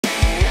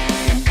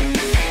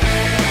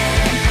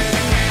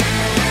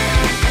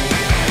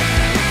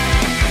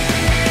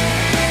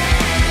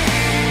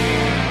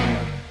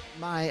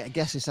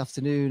guest this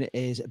afternoon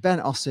is Ben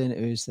Austin,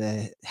 who's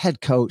the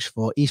head coach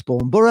for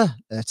Eastbourne Borough,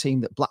 a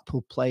team that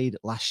Blackpool played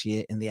last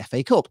year in the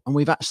FA Cup. And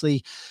we've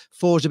actually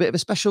forged a bit of a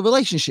special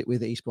relationship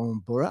with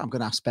Eastbourne Borough. I'm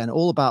going to ask Ben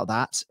all about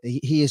that.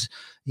 He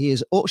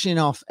is auctioning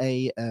off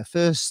a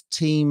first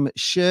team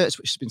shirt,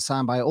 which has been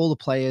signed by all the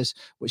players,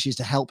 which is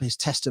to help his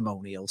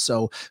testimonial.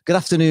 So good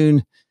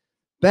afternoon,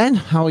 Ben.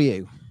 How are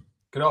you?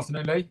 Good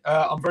afternoon, Lee.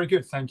 I'm very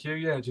good, thank you.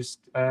 Yeah, just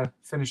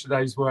finished the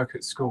day's work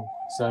at school.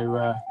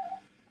 So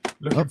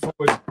looking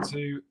forward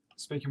to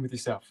speaking with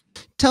yourself.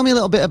 Tell me a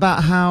little bit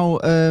about how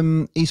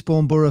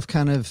Eastbourne Borough have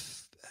kind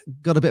of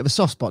got a bit of a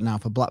soft spot now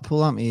for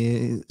Blackpool, haven't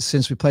you?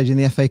 Since we played in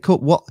the FA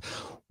Cup,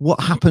 what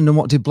happened and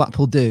what did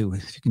Blackpool do?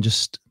 If you can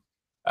just...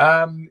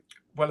 well,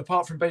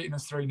 apart from beating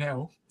us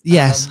 3-0,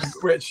 yes,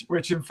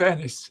 which in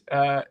fairness,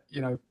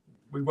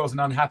 we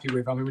wasn't unhappy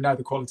with. I mean, we know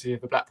the quality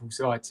of the Blackpool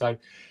side. So,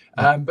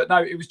 but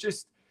no, it was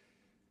just,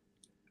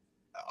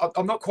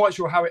 I'm not quite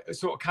sure how it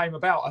sort of came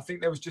about. I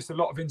think there was just a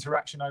lot of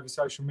interaction over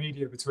social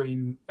media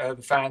between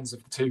the fans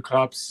of the two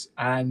clubs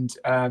and,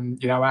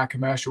 our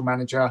commercial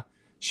manager,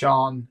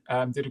 Sean,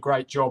 did a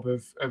great job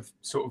of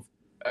sort of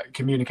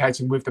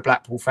communicating with the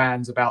Blackpool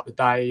fans about the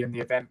day and the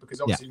event,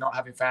 because obviously not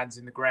having fans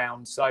in the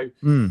ground. So,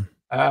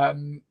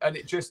 and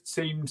it just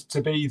seemed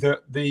to be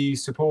that the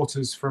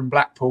supporters from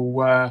Blackpool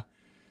were,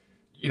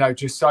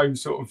 just so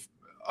sort of,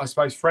 I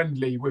suppose,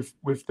 friendly with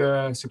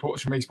the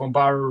supporters from Eastbourne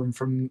Borough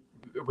and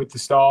with the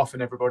staff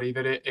and everybody,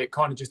 that it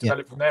kind of just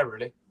developed from there,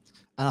 really.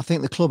 And I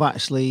think the club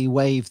actually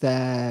waived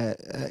their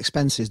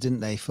expenses, didn't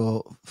they,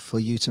 for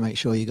you to make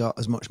sure you got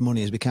as much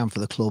money as we can for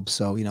the club.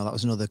 So, that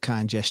was another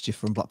kind gesture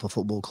from Blackpool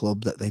Football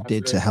Club that they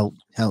did to help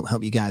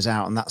you guys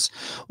out. And that's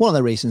one of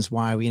the reasons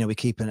why we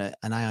keep an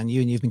eye on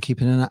you, and you've been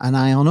keeping an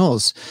eye on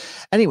us.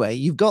 Anyway,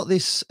 you've got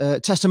this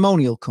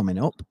testimonial coming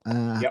up.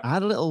 I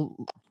had a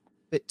little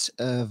bit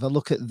of a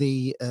look at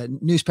the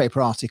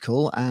newspaper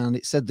article, and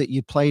it said that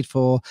you played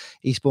for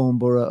Eastbourne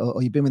Borough,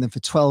 or you've been with them for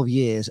 12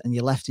 years, and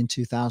you left in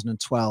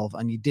 2012,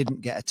 and you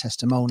didn't get a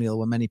testimonial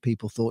when many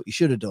people thought you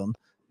should have done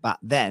back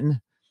then.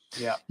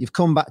 Yeah, you've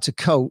come back to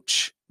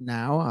coach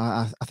now.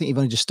 I think you've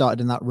only just started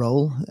in that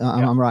role.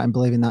 I'm right in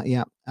believing that.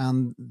 Yeah,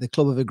 and the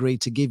club have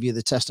agreed to give you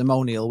the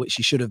testimonial, which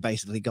you should have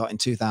basically got in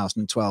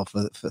 2012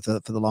 for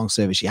the long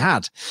service you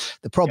had.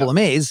 The problem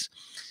is,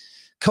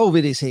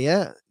 COVID is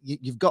here.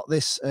 You've got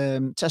this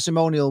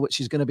testimonial, which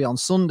is going to be on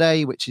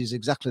Sunday, which is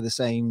exactly the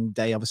same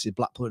day, obviously,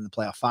 Blackpool in the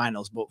playoff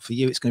finals. But for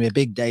you, it's going to be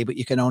a big day, but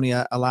you can only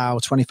allow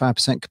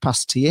 25%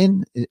 capacity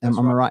in. Am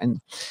I right?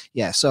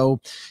 Yeah. So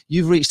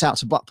you've reached out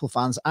to Blackpool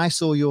fans. I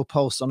saw your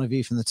post on A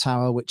View from the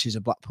Tower, which is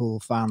a Blackpool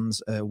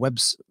fans web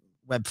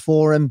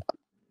forum.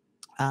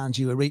 And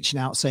you were reaching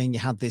out saying you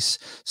had this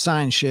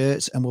signed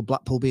shirt, and will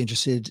Blackpool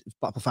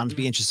fans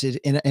be interested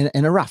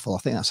in a raffle? I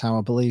think that's how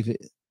I believe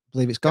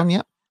it's gone.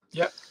 Yeah.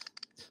 Yep.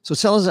 So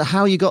tell us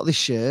how you got this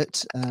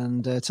shirt,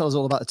 and tell us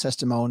all about the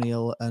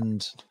testimonial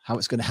and how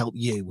it's going to help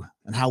you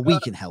and how we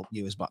can help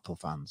you as Blackpool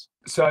fans.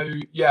 So,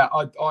 yeah,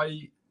 I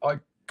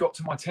got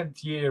to my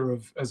 10th year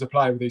as a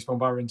player with Eastbourne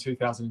Borough in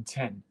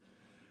 2010.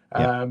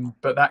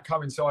 But that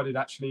coincided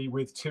actually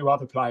with two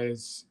other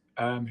players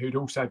who'd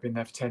also been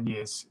there for 10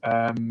 years,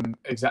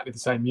 exactly the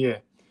same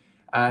year.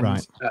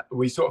 And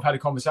we sort of had a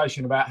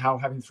conversation about how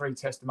having 3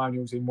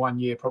 testimonials in 1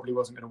 year probably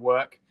wasn't going to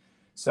work.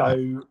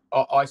 So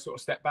I sort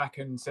of stepped back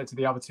and said to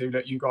the other two,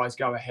 look, you guys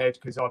go ahead,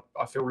 because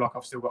I feel like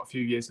I've still got a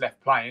few years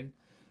left playing.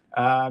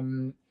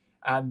 And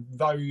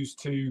those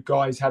two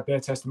guys had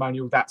their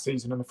testimonial that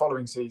season and the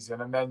following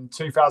season. And then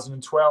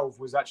 2012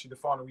 was actually the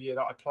final year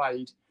that I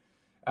played,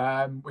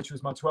 which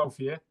was my 12th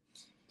year.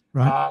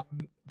 Right.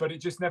 But it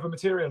just never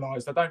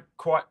materialised. I don't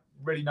quite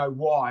really know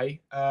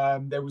why.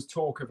 There was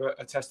talk of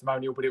a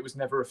testimonial, but it was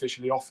never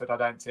officially offered, I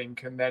don't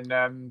think. And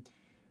then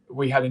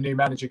we had a new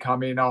manager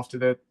come in after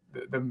the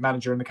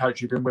manager and the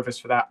coach who'd been with us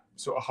for that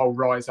sort of whole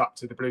rise up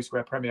to the Blue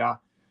Square Premier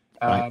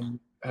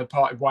had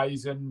parted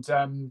ways, and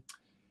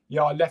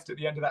I left at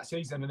the end of that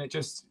season, and it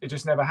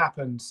just never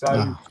happened.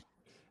 So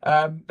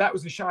that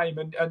was a shame,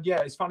 and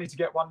it's funny to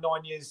get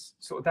 9 years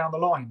sort of down the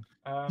line.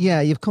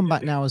 You've come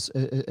back now as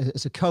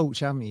a coach,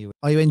 haven't you?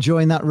 Are you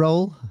enjoying that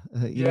role?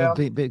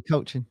 Bit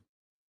coaching.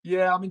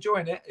 Yeah, I'm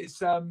enjoying it. It's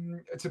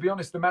to be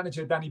honest, the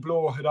manager Danny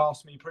Bloor had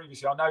asked me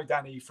previously. I know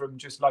Danny from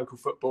just local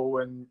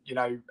football, and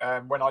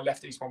when I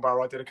left Eastbourne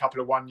Borough, I did a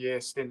couple of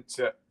 1-year stints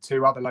at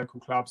 2 other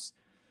local clubs.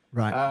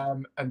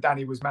 Right. And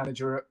Danny was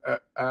manager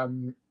at,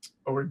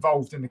 or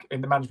involved in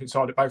the management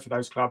side at both of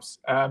those clubs.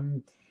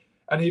 And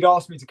he'd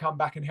asked me to come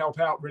back and help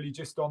out, really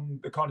just on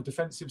the kind of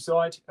defensive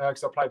side,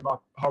 because I played my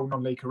whole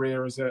non-league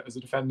career as a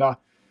defender.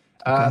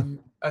 And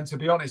to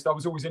be honest, I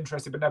was always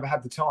interested, but never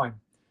had the time.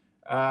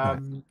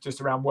 Just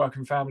around work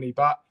and family.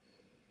 But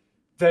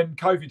then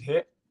COVID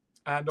hit,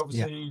 and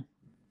obviously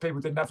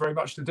people didn't have very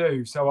much to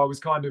do, so I was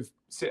kind of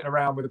sitting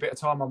around with a bit of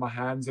time on my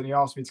hands, and he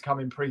asked me to come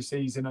in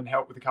pre-season and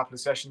help with a couple of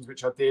sessions,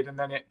 which I did, and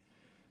then it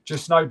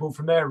just snowballed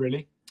from there,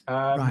 really.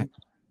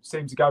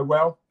 Seemed to go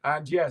well,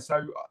 and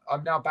so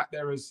I'm now back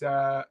there as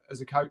a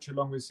coach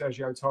along with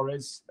Sergio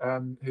Torres,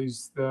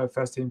 who's the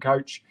first team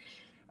coach,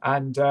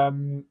 and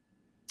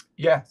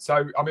Yeah,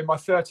 so I'm in my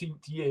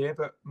 13th year,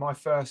 but my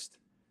first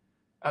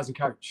as a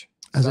coach.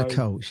 As a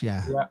coach,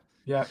 yeah.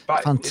 Yeah.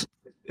 But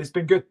it's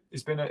been good.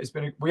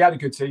 We had a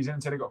good season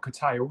until it got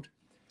curtailed.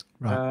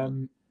 Right.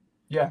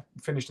 Yeah,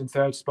 finished in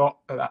 3rd spot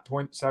at that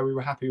point, so we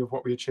were happy with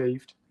what we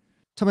achieved.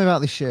 Tell me about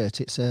this shirt.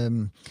 It's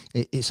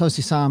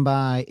obviously signed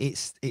by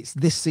it's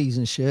this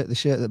season's shirt, the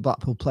shirt that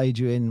Blackpool played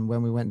you in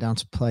when we went down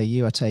to play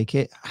you, I take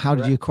it. How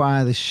did you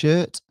acquire this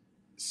shirt?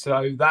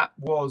 So that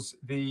was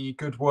the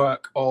good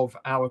work of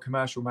our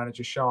commercial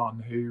manager,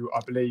 Sean, who I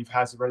believe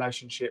has a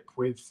relationship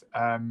with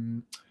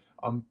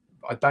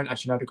I don't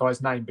actually know the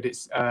guy's name, but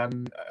it's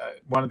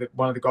one of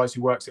the guys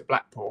who works at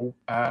Blackpool.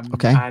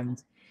 Okay.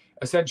 And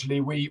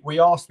essentially we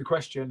asked the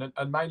question,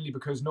 and mainly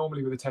because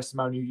normally with a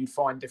testimonial you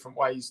find different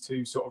ways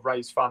to sort of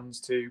raise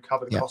funds to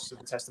cover the costs of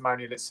the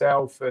testimonial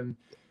itself, and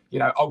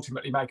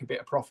ultimately make a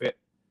bit of profit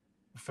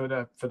for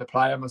the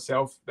player.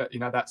 Myself, that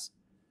that's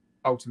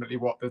ultimately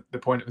what the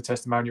point of the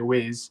testimonial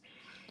is.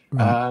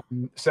 Right.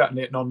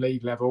 Certainly at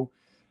non-league level.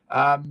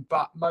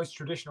 But most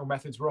traditional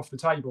methods were off the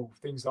table.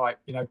 Things like,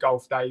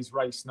 golf days,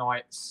 race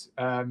nights,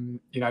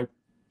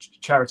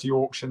 charity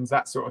auctions,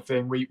 that sort of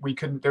thing. We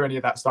couldn't do any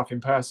of that stuff in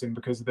person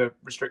because of the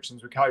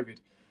restrictions with COVID.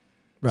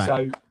 Right.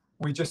 So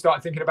we just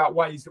started thinking about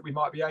ways that we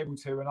might be able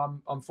to. And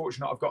I'm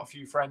fortunate I've got a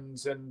few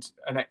friends and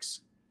an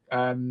ex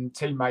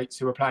teammates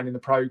who are playing in the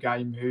pro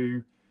game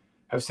who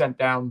have sent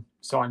down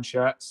signed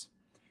shirts.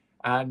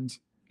 And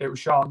it was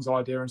Sean's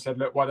idea, and said,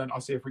 look, why don't I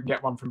see if we can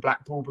get one from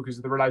Blackpool, because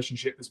of the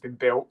relationship that's been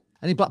built.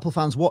 Any Blackpool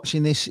fans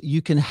watching this,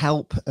 you can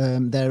help.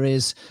 I'm going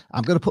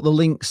to put the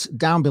links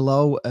down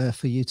below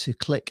for you to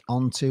click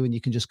onto, and you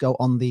can just go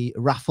on the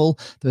raffle.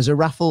 There's a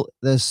raffle.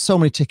 There's so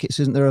many tickets,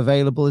 isn't there,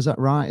 available? Is that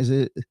right? Is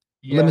it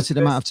limited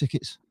amount of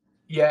tickets?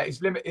 Yeah,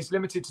 it's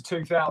limited to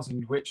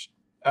 2,000, which,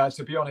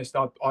 to be honest,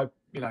 I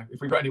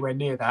if we got anywhere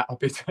near that, I'd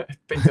be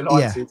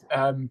delighted.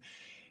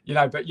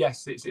 But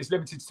yes, it's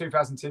limited to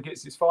 2,000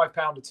 tickets. It's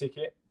 £5 a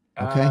ticket.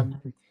 Okay.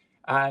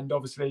 And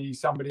obviously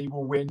somebody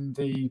will win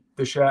the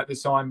shirt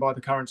that's signed by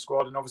the current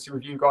squad. And obviously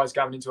with you guys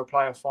going into a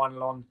playoff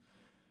final on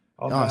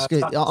it's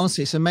good.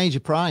 Honestly, it's a major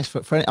prize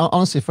for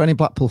any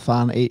Blackpool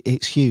fan.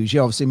 It's huge.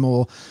 You're obviously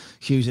more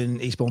Hughes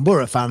and Eastbourne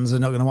Borough fans are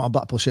not going to want a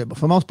Blackpool shirt, but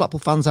for most Blackpool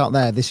fans out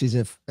there, this is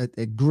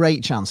a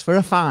great chance for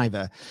a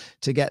 £5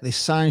 to get this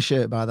signed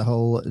shirt by the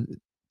whole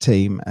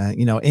team.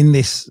 In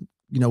this,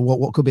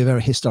 what could be a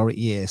very historic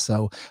year.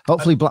 So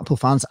hopefully Blackpool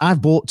fans,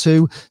 I've bought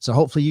 2, so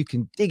hopefully you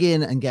can dig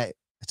in and get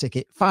a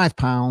ticket,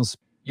 £5.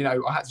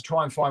 I had to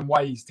try and find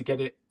ways to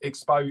get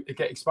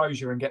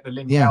exposure and get the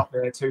link out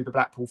there to the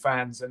Blackpool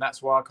fans, and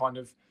that's why I kind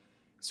of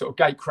sort of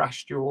gate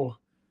crashed your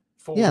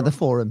forum. Yeah, the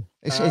forum.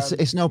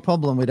 It's no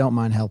problem. We don't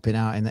mind helping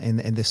out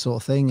in this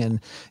sort of thing, and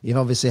you've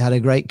obviously had a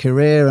great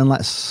career, and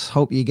let's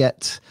hope you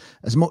get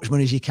as much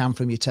money as you can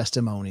from your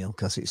testimonial,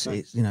 because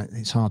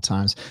it's hard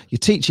times. You're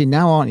teaching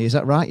now, aren't you? Is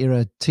that right? You're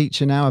a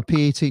teacher now, a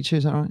PE teacher,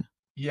 is that right?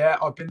 Yeah,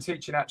 I've been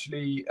teaching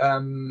actually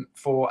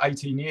for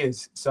 18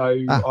 years. So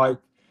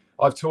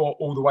I've taught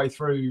all the way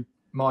through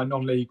my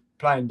non-league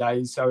playing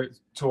days. So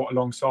it's taught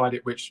alongside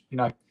it, which,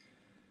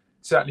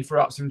 certainly threw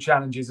up some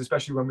challenges,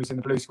 especially when we was in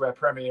the Blue Square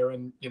Premier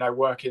and,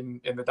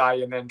 working in the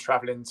day and then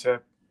travelling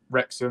to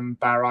Wrexham,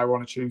 Barrow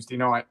on a Tuesday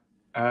night.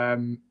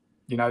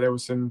 There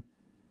was some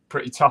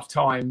pretty tough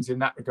times in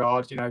that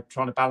regard,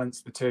 trying to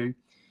balance the two.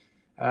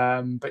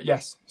 But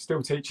yes,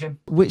 still teaching.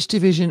 Which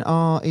division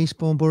are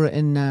Eastbourne Borough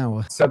in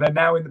now? So they're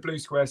now in the Blue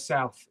Square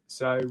South,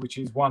 which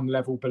is one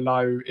level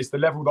below. It's the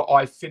level that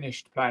I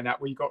finished playing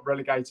at. We got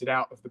relegated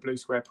out of the Blue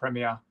Square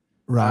Premier.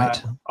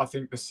 Right. I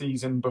think the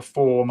season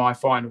before my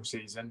final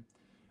season.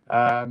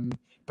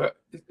 But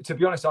to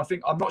be honest,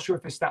 I'm not sure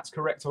if this stat's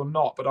correct or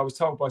not, but I was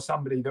told by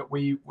somebody that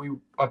we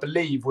I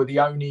believe were the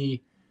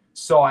only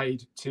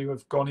side to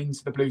have gone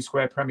into the Blue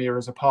Square Premier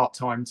as a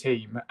part-time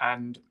team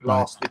and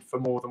lasted for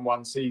more than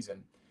one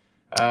season.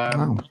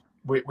 Wow.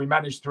 We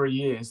managed 3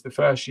 years. The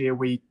first year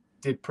we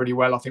did pretty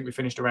well. I think we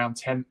finished around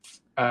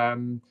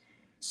 10th.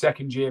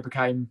 Second year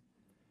became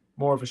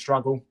more of a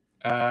struggle,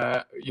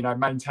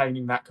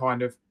 maintaining that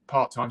kind of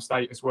part-time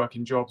status,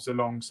 working jobs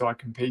alongside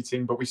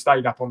competing. But we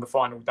stayed up on the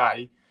final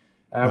day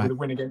with a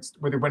win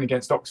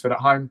against Oxford at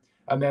home.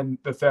 And then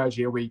the third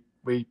year we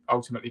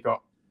ultimately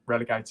got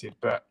relegated.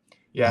 But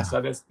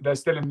so they're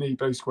still in the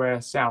Blue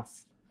Square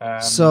South.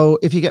 So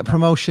if you get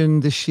promotion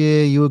this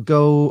year, you would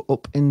go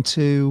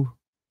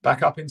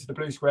back up into the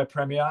Blue Square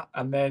Premier,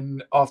 and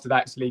then after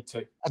that it's League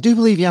 2. I do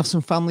believe you have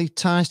some family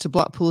ties to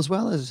Blackpool as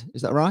well. Is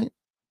that right?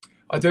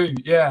 I do,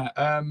 yeah.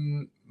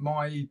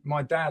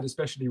 My dad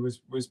especially was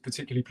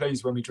particularly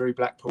pleased when we drew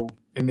Blackpool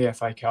in the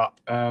FA Cup,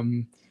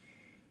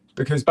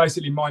 because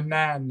basically my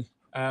nan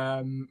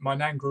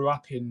grew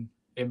up in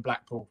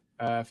Blackpool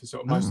for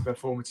sort of most of her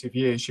formative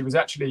years. She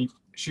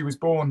was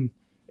born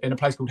in a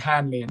place called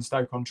Hanley in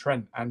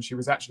Stoke-on-Trent, and she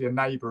was actually a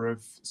neighbour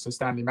of Sir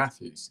Stanley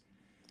Matthews.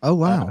 Oh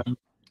wow.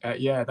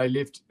 They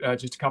lived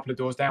just a couple of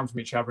doors down from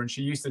each other, and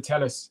she used to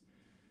tell us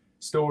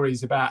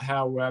stories about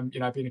how,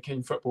 being a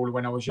keen footballer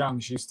when I was young,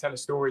 she used to tell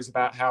us stories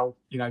about how,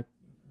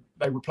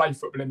 they would play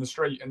football in the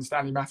street and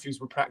Stanley Matthews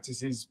would practice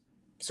his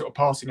sort of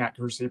passing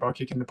accuracy by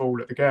kicking the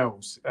ball at the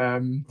girls.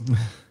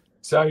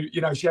 So, you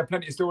know, she had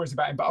plenty of stories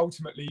about him, but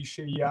ultimately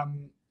she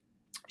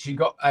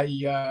got a,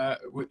 you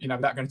know,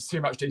 without going into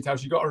too much detail,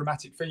 she got a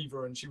rheumatic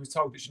fever, and she was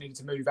told that she needed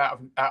to move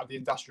out of the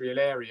industrial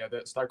area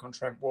that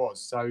Stoke-on-Trent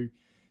was. So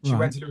she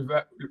went to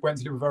live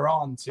with her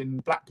aunt in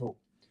Blackpool.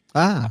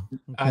 Ah,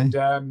 okay.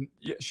 And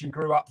she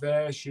grew up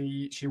there.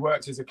 She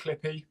worked as a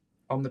clippy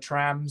on the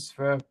trams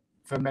for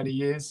many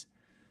years.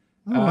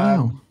 Oh,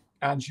 wow.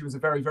 And she was a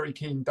very, very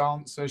keen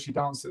dancer. She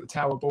danced at the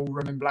Tower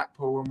Ballroom in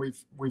Blackpool, and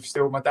we've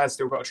still, my dad's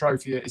still got a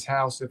trophy at his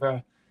house of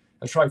a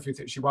trophy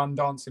that she won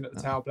dancing at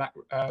the Tower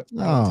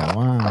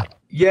Wow.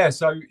 Yeah,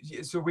 so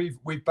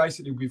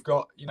we've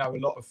got, you know, a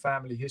lot of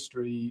family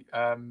history,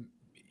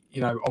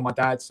 you know, on my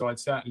dad's side,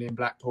 certainly in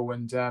Blackpool.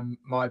 And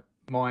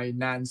my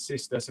nan's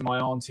sister, so my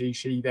auntie,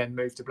 she then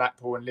moved to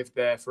Blackpool and lived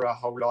there for her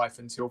whole life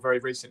until very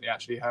recently.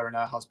 Actually, her and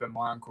her husband,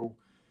 my uncle,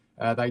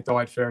 they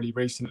died fairly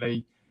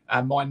recently.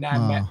 And my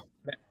nan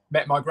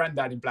met my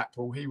granddad in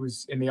Blackpool. He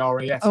was in the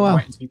RAF, he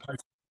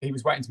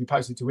was waiting to be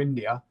posted to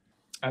India,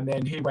 and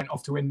then he went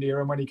off to India.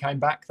 And when he came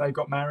back, they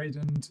got married,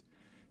 and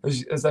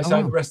as they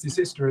say, the rest is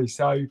history.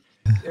 So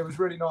it was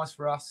really nice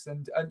for us.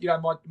 And you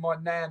know, my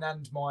nan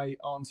and my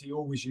auntie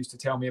always used to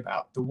tell me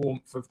about the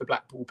warmth of the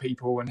Blackpool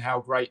people and how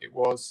great it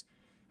was.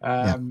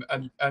 And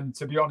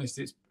to be honest,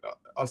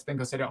 I think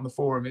I said it on the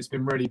forum, it's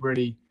been really,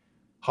 really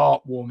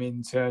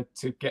heartwarming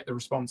to get the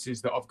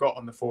responses that I've got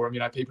on the forum. You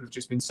know, people have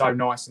just been so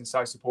nice and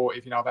so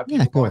supportive. You know, I've had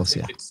people buying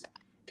tickets,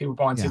 people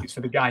buying tickets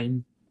for the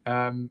game,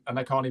 and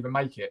they can't even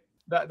make it.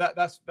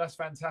 That's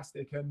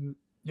fantastic. And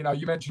you know,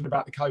 you mentioned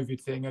about the COVID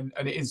thing, and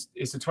it's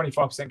a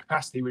 25%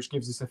 capacity, which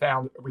gives us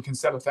 1,000. We can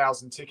sell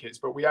 1,000 tickets,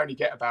 but we only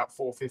get about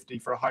 450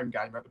 for a home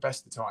game at the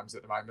best of times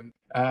at the moment.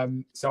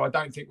 So I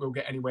don't think we'll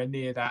get anywhere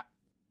near that.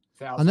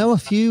 I know a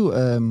few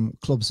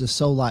clubs have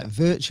sold like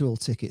virtual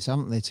tickets,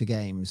 haven't they, to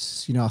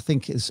games? You know, I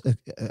think it's a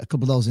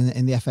couple of those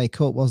in the FA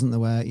Cup, wasn't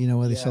there, where, you know,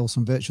 where they sold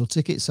some virtual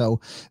tickets.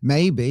 So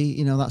maybe,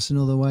 you know, that's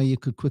another way you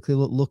could quickly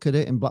look at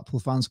it, and Blackpool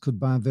fans could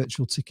buy a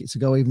virtual ticket to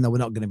go, even though we're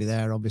not going to be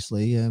there,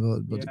 obviously.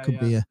 But it could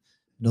be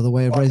another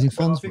way of raising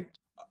funds.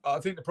 I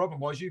think the problem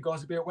was you guys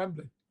would be at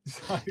Wembley.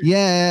 So,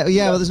 yeah.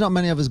 Well, there's not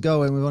many of us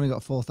going. We've only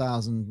got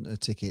 4,000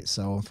 tickets,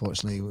 so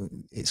unfortunately,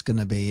 it's going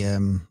to be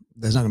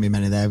there's not going to be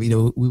many there. You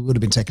know, we would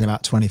have been taking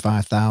about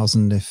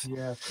 25,000 if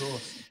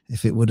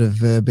it would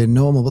have been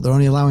normal. But they're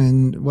only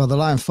allowing they're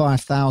allowing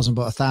 5,000,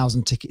 but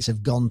 1,000 tickets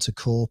have gone to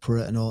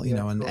corporate and all, you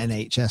know, and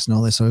NHS and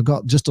all this. So we've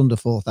got just under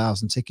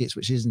 4,000 tickets,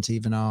 which isn't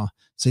even our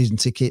season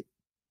ticket,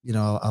 you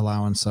know,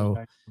 allowance. So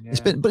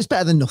it's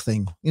better than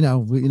nothing. You know,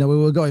 we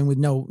were going with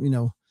no, you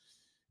know.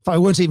 If I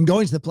weren't even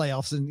going to the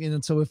playoffs, and you know,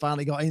 until we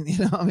finally got in, you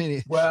know, I mean,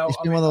 it's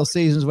been one of those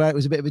seasons where it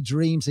was a bit of a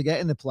dream to get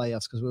in the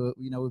playoffs, because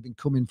we've been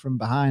coming from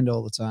behind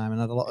all the time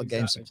and had a lot of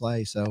games to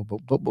play. So,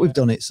 but we've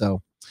done it.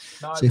 So,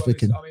 see if we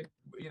can. I mean,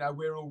 you know,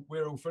 we're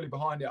all fully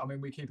behind it. I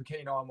mean, we keep a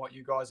keen eye on what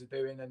you guys are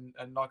doing,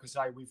 and like I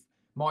say,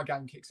 my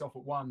game kicks off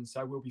at 1,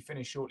 so we'll be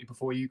finished shortly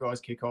before you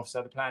guys kick off.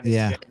 So the plan is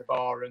to get in the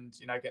bar and,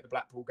 you know, get the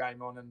Blackpool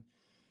game on and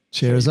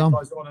cheer us on,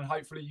 and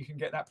hopefully you can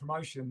get that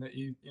promotion that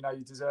you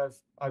deserve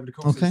over the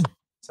course of the season.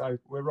 So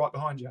we're right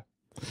behind you.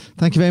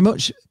 Thank you very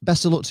much.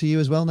 Best of luck to you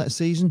as well next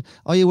season.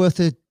 Are you worth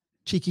a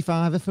cheeky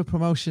 $5 for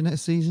promotion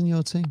next season,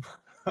 your team?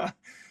 I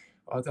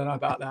don't know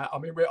about that. I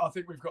mean, I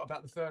think we've got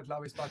about the 3rd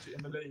lowest budget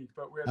in the league,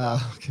 but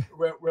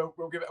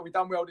we'll give it. We've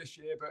done well this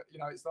year, but you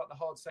know, it's like the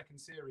hard second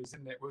series,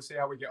 isn't it? We'll see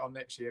how we get on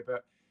next year,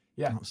 but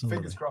yeah,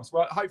 fingers crossed.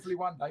 Well, hopefully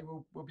one day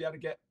we'll be able to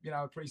get, you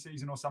know, a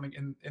pre-season or something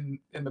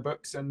in the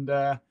books, and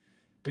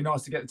be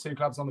nice to get the 2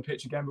 clubs on the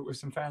pitch again, but with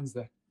some fans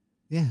there.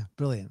 Yeah,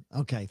 brilliant.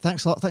 Okay,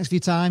 thanks a lot. Thanks for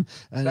your time,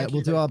 and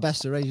we'll do our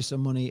best to raise you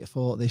some money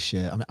for this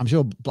year. I'm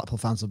sure Blackpool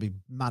fans will be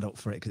mad up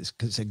for it, because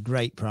it's a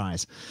great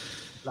prize.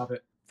 Love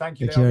it.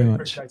 Thank you very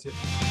much. Appreciate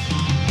it.